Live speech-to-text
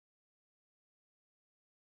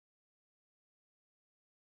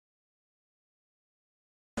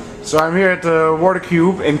So I'm here at the Water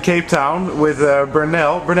Cube in Cape Town with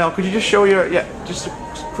Bernelle. Bernelle, could you just show your, just a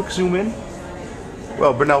quick zoom in?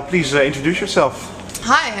 Well, Bernelle, please introduce yourself.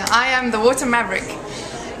 Hi, I am the Water Maverick,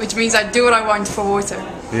 which means I do what I want for water.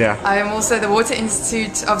 Yeah. I am also the Water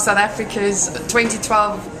Institute of South Africa's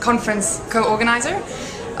 2012 conference co-organizer,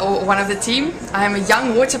 or one of the team. I am a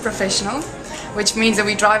young water professional, which means that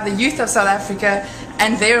we drive the youth of South Africa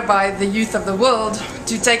and thereby the youth of the world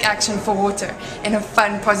to take action for water in a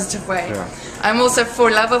fun, positive way. Yeah. I'm also for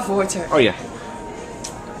love of water. Oh yeah.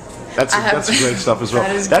 That's great stuff as well.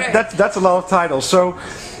 That is that's a lot of titles. So,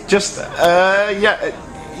 just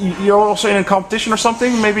you're also in a competition or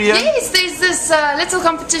something, maybe? Yes, there's this little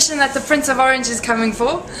competition that the Prince of Orange is coming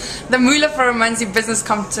for, the Moolah for a Manzi Business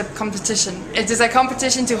Competition. It is a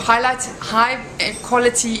competition to highlight high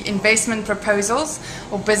quality investment proposals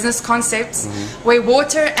or business concepts where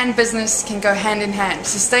water and business can go hand in hand.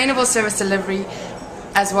 Sustainable service delivery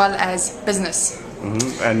as well as business.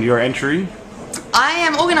 And your entry? I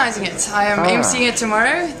am organizing it. I am emceeing it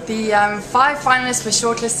tomorrow. The 5 finalists were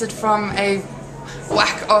shortlisted from a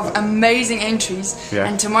whack of amazing entries,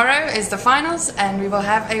 and tomorrow is the finals and we will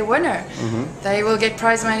have a winner. They will get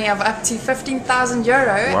prize money of up to €15,000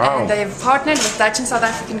 and they have partnered with Dutch and South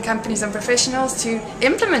African companies and professionals to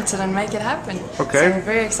implement it and make it happen. Okay. So we're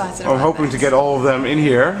very excited about I'm hoping to get all of them in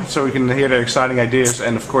here so we can hear their exciting ideas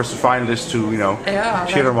and of course the finalists to,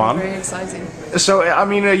 cheer them on. Very exciting. So I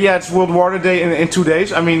mean, it's World Water Day in 2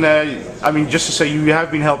 days. I mean, just to say, you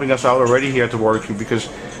have been helping us out already here at the Water Cube because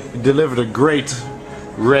you delivered a great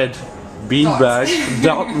red beanbag.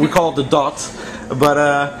 We call it the dot. But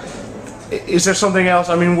is there something else?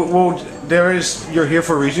 I mean, you're here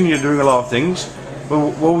for a reason. You're doing a lot of things. But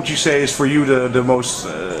what would you say is for you the most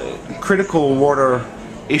critical water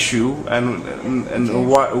issue, and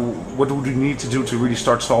what would you need to do to really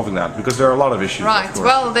start solving that? Because there are a lot of issues. Right.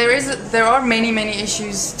 Well, there are many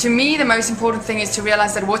issues. To me, the most important thing is to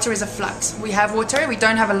realize that water is a flux. We have water. We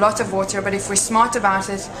don't have a lot of water, but if we're smart about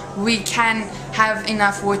it, we can have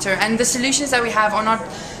enough water. And the solutions that we have are not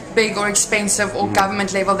big or expensive or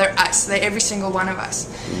government level. They're us. They're every single one of us.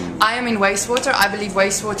 I am in wastewater. I believe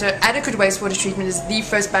adequate wastewater treatment is the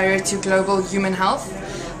first barrier to global human health.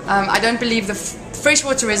 I don't believe the fresh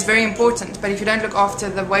water is very important, but if you don't look after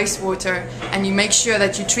the wastewater and you make sure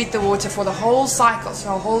that you treat the water for the whole cycle,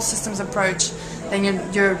 so a whole systems approach, then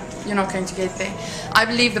you're not going to get there. I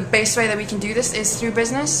believe the best way that we can do this is through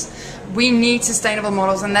business. We need sustainable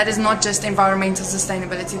models, and that is not just environmental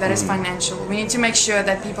sustainability, that is financial. We need to make sure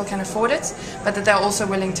that people can afford it, but that they're also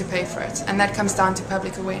willing to pay for it, and that comes down to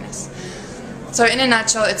public awareness. So in a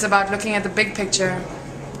nutshell, it's about looking at the big picture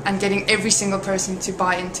and getting every single person to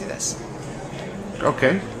buy into this.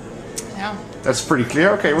 Okay. Yeah. That's pretty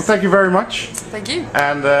clear. Okay, well thank you very much. Thank you.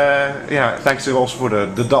 And thanks also for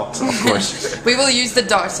the dot, of course. We will use the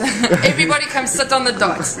dot. Everybody come sit on the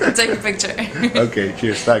dot and take a picture. Okay,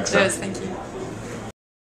 cheers, thanks. Cheers, thank you.